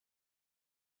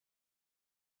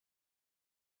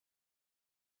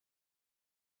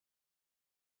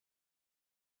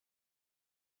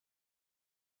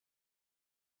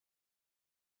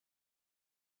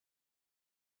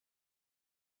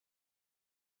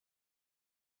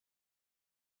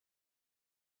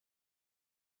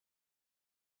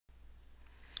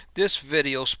This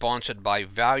video sponsored by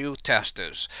Value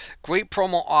Testers. Great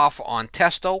promo offer on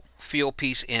Testo,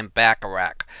 Fieldpiece, and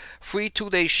Bacharach. Free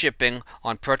 2-day shipping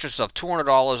on purchase of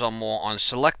 $200 or more on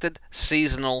selected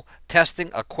seasonal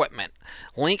testing equipment.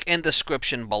 Link in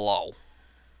description below.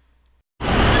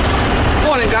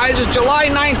 Morning guys, it's July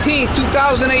 19th,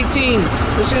 2018.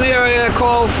 This is an area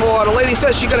call for, the lady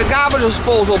says she got a garbage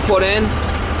disposal put in.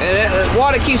 And the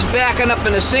water keeps backing up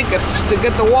in the sink. To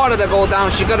get the water to go down,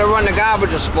 she got to run the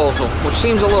garbage disposal, which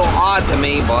seems a little odd to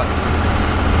me, but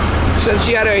since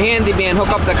she had her handyman hook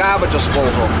up the garbage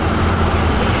disposal.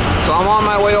 So I'm on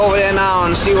my way over there now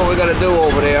and see what we got to do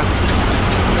over there.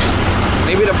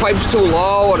 Maybe the pipe's too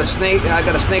low, or the snake, I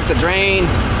got to snake the drain.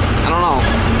 I don't know.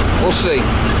 We'll see.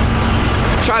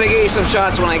 Try to get you some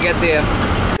shots when I get there.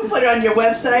 Put it on your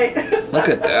website. Look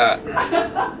at that.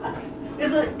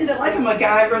 Is it like a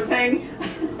MacGyver thing?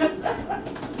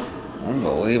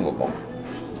 Unbelievable.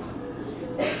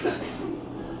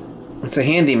 It's a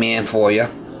handyman for you.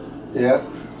 Yeah.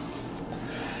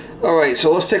 Alright,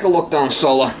 so let's take a look down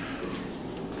solar.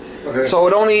 Okay. So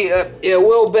it only, it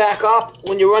will back up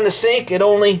when you run the sink, it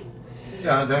only...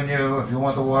 Yeah, then if you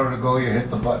want the water to go, you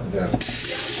hit the button there.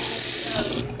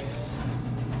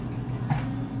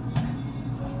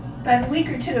 About a week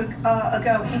or two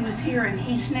ago, he was here and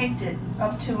he snaked it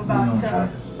up to about...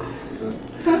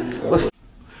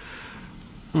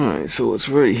 Alright, so it's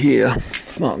right here.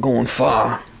 It's not going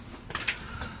far.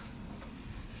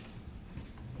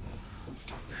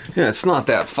 Yeah, it's not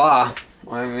that far.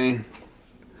 I mean,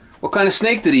 what kind of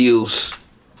snake did he use?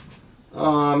 He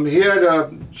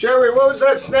had Sherry, what was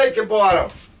that snake you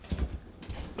bought him?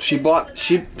 She bought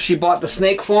the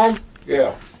snake for him?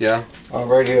 Yeah. Yeah. Oh,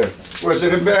 right here. Was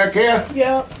it in back here?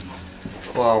 Yeah.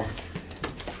 Well,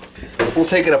 we'll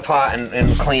take it apart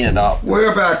and clean it up.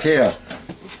 Where back here?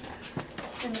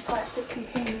 In the plastic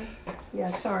container.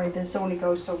 Yeah, sorry, this only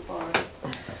goes so far.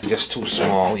 Just too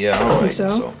small, yeah, alright.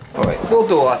 So? Alright, we'll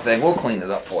do our thing. We'll clean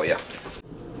it up for you.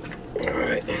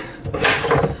 Alright.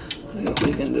 What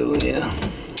we can do here.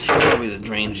 Probably the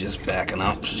drain's just backing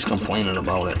up. She's complaining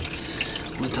about it.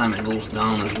 The only time it goes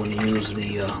down is when you use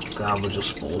the garbage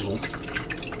disposal.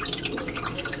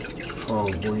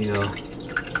 Probably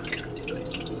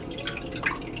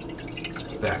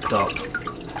backed up.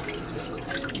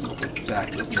 I'll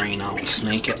back the drain out and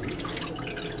snake it.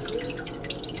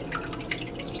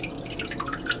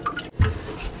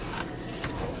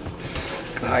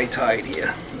 High tide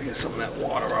here. Let me get some of that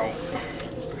water out.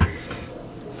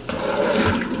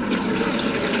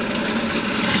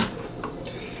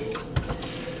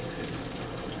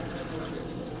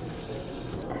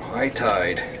 High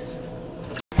tide.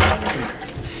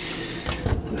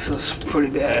 This is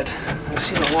pretty bad. I've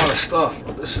seen a lot of stuff,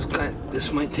 but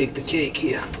this might take the cake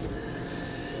here.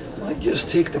 Might just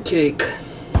take the cake.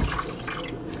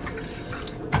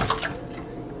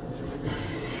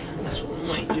 This one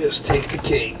might just take the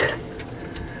cake.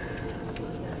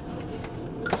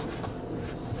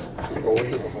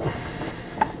 Unbelievable.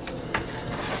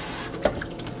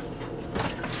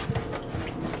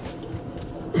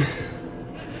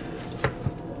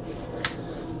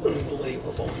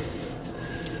 Unbelievable.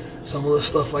 Some of the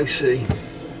stuff I see,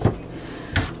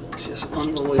 it's just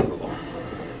unbelievable.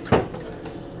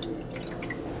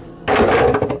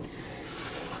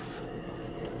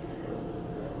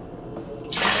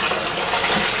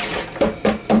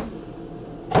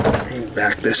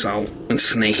 Back this out and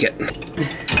snake it.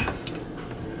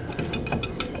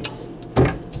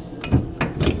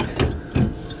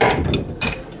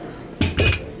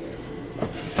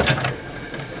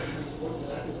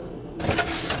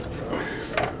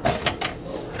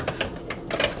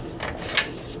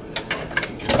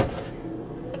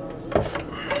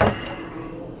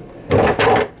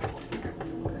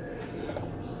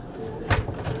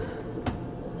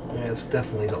 It's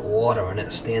definitely got water in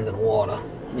it, standing water.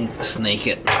 I need to snake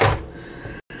it.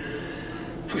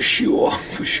 For sure,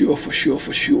 for sure, for sure,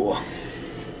 for sure.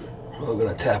 We're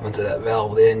gonna tap into that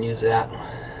valve there and use that.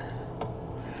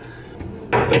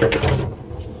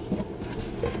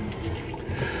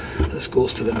 This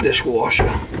goes to the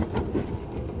dishwasher.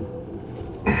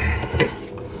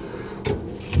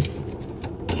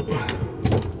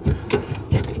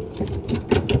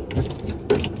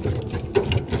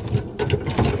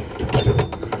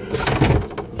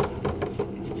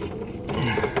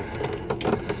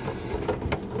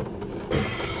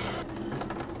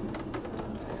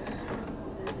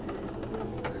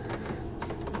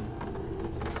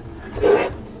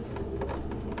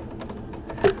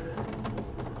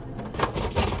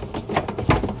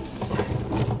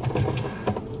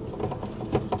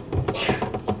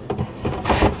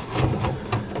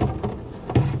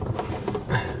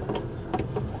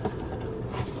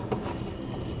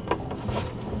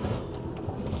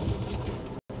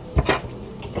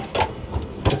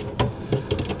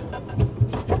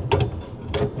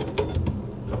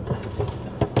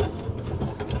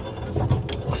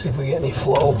 See if we get any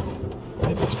flow.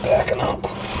 Maybe it's backing up.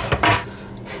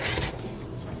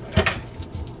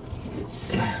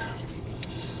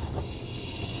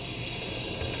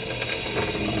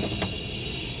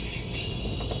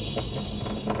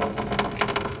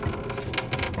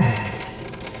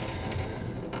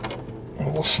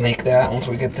 We'll snake that once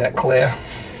we get that clear.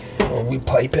 Or we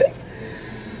pipe it.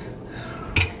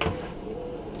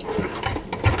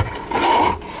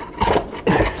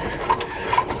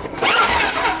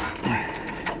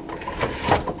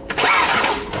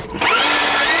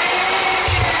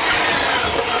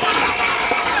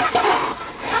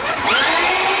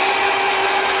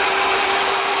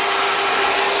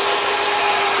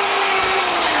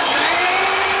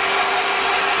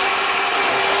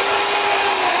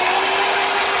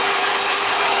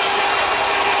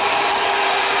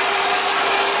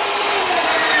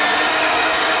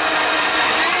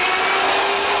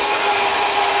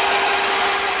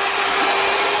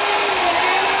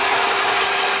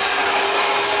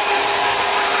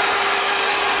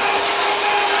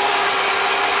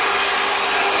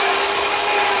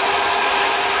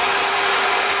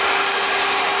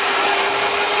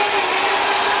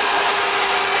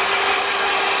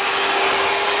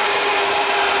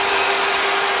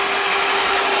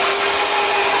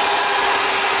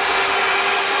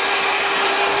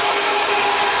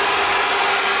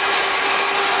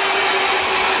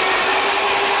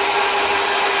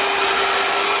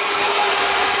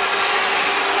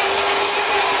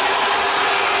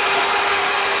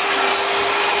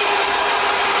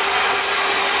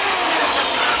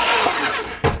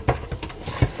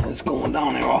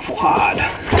 Down there awful hard.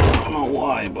 I don't know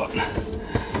why, but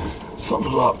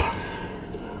something's up.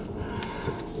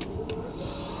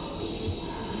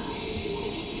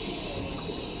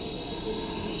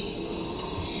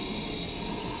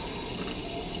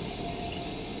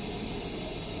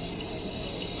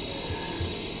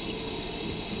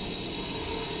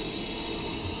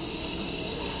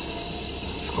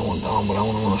 It's going down, but I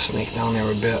want to snake down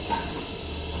there a bit.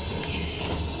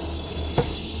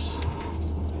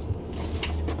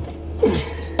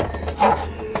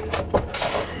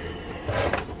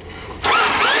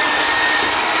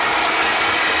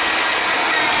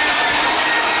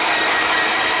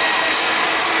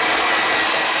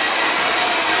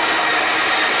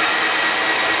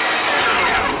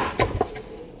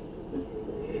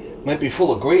 Might be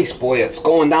full of grease, boy. It's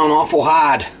going down awful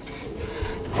hard.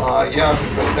 Yeah,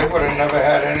 because they would have never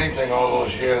had anything all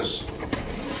those years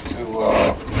to,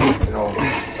 you know,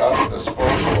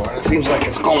 dispose of. It seems like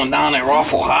it's going down there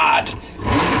awful hard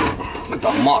with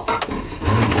the muck.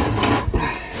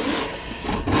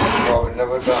 Probably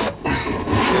never done it.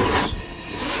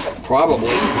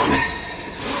 Probably.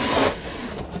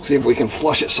 See if we can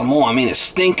flush it some more. I mean, it's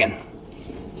stinking.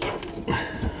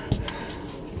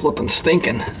 Flipping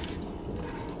stinking.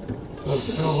 It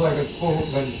feels like it's full of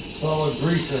solid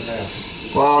grease in there.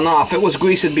 Well, no, if it was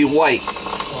grease, it'd be white.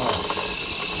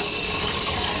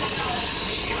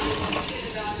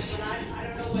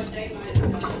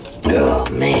 Oh,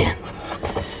 man.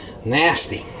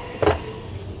 Nasty.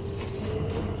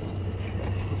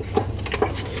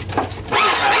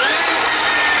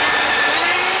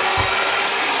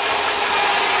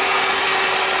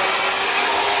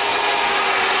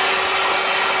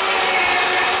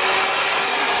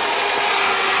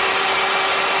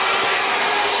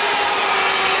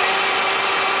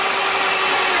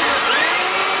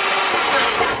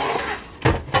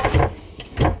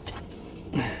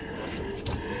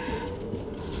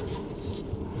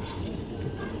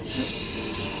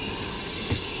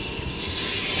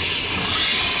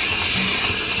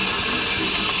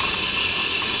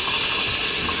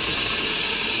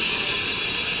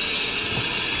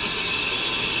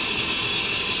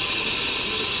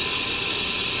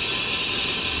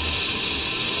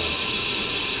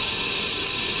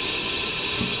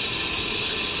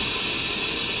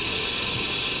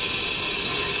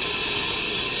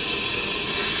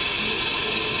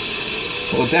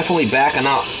 So we're definitely backing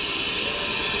up.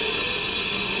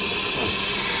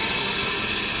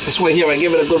 This way here, I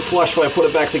give it a good flush before I put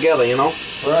it back together, you know?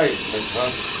 Right, makes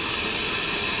sense.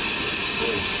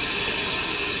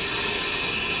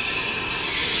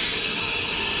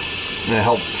 And it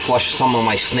helped flush some of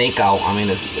my snake out. I mean,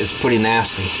 it's pretty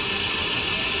nasty.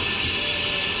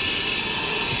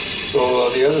 So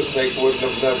the other snake wouldn't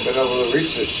have been able to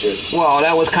reach this shit. Well,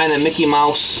 that was kind of Mickey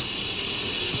Mouse.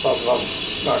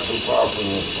 Not too far from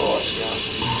the source, yeah.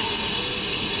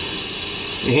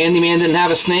 The handyman didn't have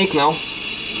a snake, no?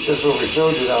 That's what we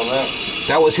showed you down there.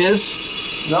 That was his?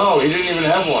 No, he didn't even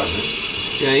have one.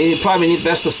 Yeah, you probably need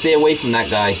best to stay away from that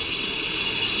guy.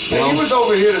 You He know? was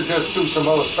over here to just do some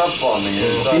other stuff for me.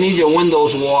 If you need your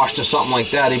windows washed or something like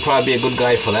that, he'd probably be a good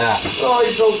guy for that. Well,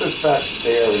 he built this back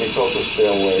stair, and he built the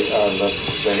stairway,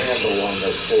 the handle on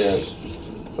the stairs.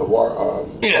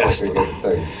 Yes.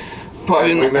 Thing.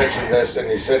 Probably We mentioned this,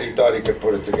 and he said he thought he could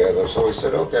put it together, so we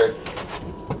said, okay.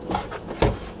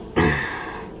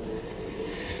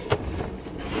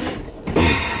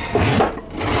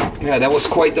 Yeah, that was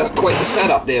quite the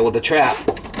setup there with the trap.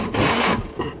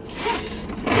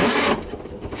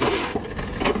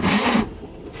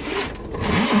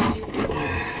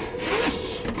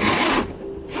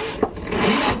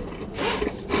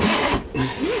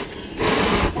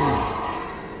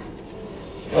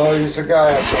 Well, he's a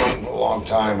guy I've known a long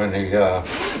time, and he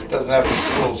doesn't have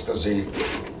the tools because he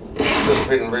just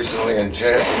been recently in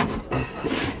jail.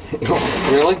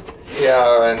 Really?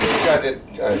 Yeah, and he got in,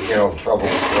 trouble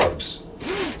with drugs.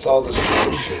 It's all this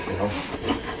bullshit, you know.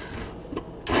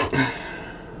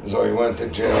 So he went to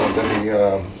jail, and then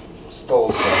he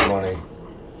stole some money.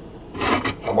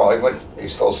 Well, he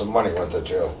stole some money, went to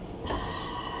jail.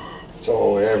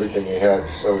 So everything he had,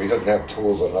 so he doesn't have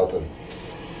tools or nothing.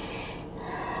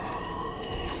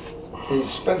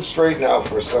 He's been straight now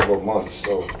for several months,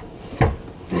 so.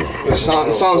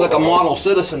 Sounds like a model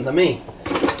citizen to me.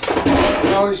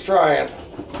 No, he's trying.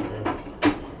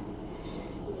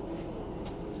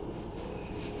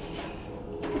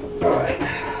 Alright,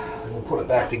 we'll put it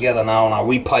back together now and I'll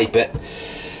repipe it.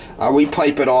 I'll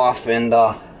repipe it off and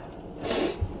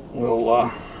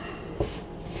we'll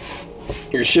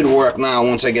it should work now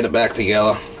once I get it back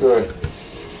together. Good.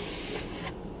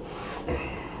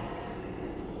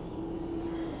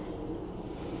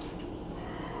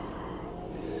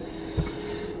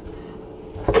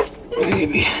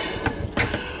 Maybe.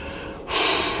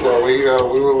 Well,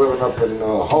 we were living up in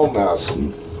Hull, Mass,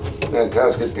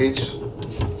 Nantasket Beach.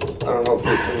 I don't know if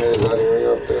you're familiar with that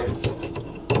area up there.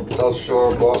 South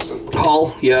Shore of Boston.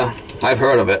 Hull? Yeah, I've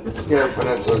heard of it. Yeah,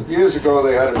 Peninsula. Years ago,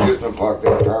 they had an amusement park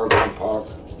there, Paragon Park.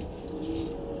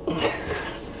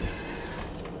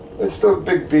 It's the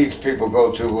big beach people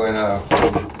go to in the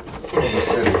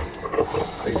city.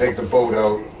 They take the boat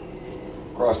out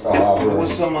across the harbor. There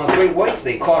was some great whites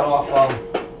they caught off of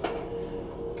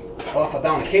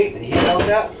down the Cape. Did you hear about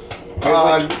that?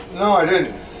 No, I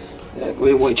didn't. Yeah,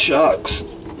 great white sharks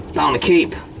down the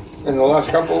Cape. In the last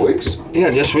couple of weeks?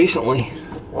 Yeah, just recently.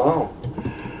 Wow.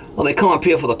 Well, they come up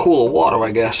here for the cooler water,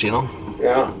 I guess, you know.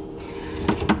 Yeah.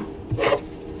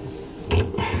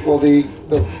 Well,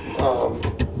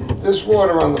 this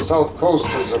water on the south coast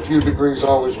is a few degrees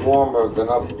always warmer than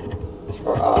up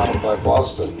by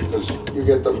Boston, because you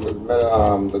get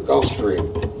the Gulf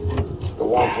Stream, the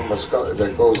one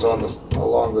that goes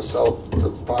along the south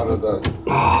part of on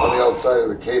the outside of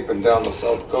the Cape and down the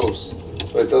south coast,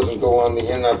 but it doesn't go on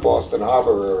the inner Boston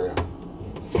Harbor area.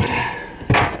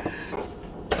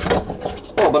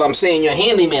 Oh, but I'm saying your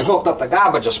handyman hooked up the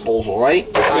garbage disposal, right?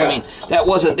 Yeah. I mean, that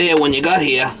wasn't there when you got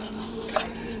here.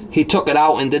 He took it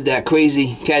out and did that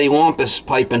crazy cattywampus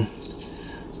piping.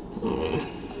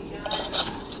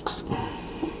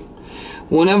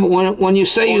 When you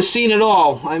say you've seen it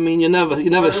all, I mean you never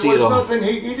see it all. Nothing.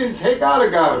 He didn't take out a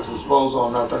garbage disposal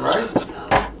or nothing, right?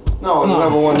 No, there's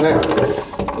never one there.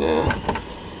 Yeah.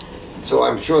 So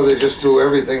I'm sure they just do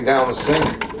everything down the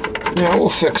sink. Yeah, we'll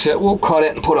fix it. We'll cut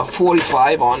it and put a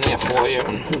 45 on there for you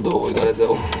and do what we gotta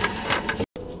do.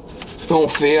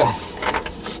 Don't fear.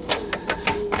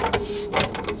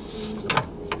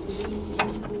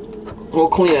 We'll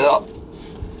clean it up.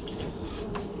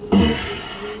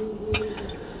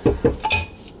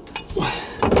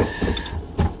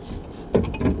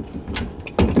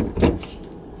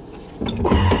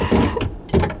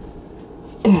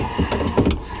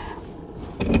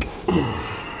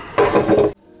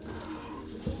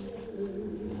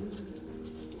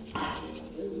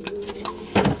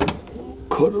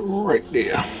 Put it right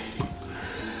there.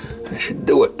 I should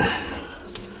do it.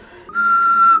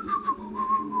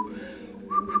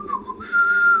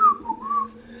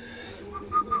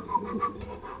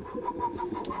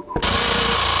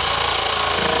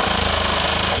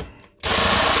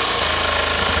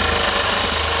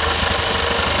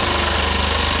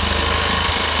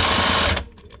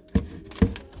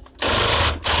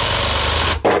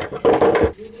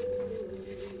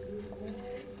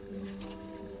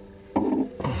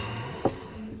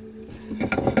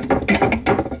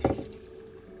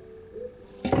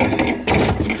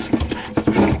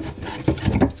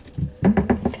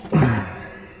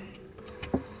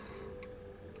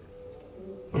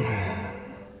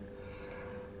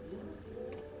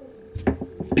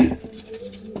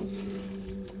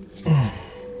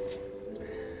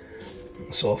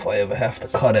 So if I ever have to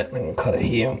cut it, I can cut it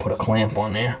here and put a clamp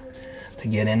on there to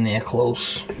get in there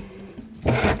close.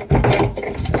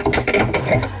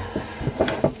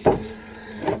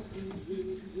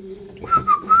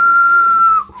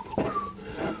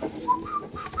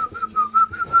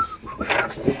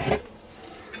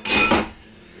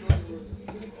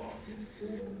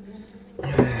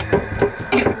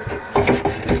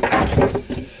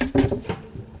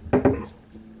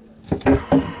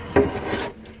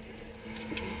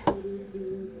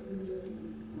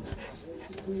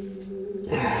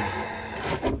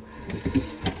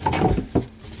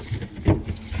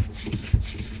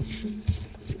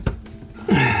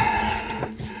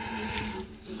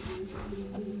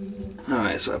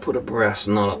 Alright, so I put a brass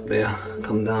nut up there,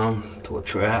 come down to a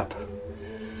trap,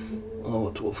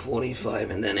 over to a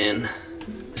 45 and then in. That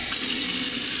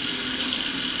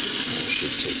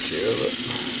should take care of it.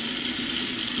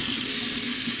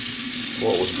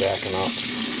 What was backing up,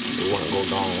 you wouldn't go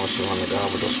down unless you're on the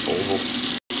garbage disposal.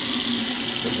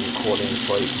 Get the accordion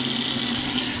pipe.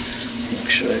 Make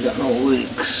sure I got no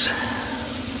leaks.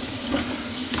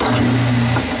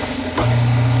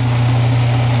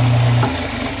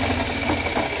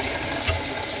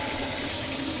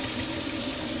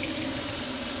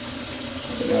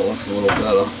 That looks a little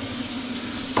better.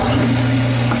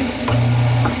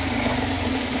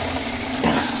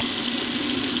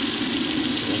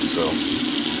 So,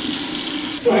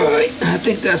 alright, I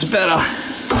think that's better.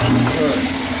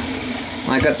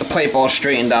 I got the pipe all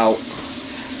straightened out.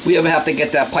 If we ever have to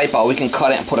get that pipe out, we can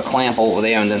cut it and put a clamp over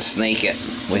there and then snake it.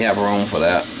 We have room for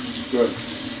that. Good.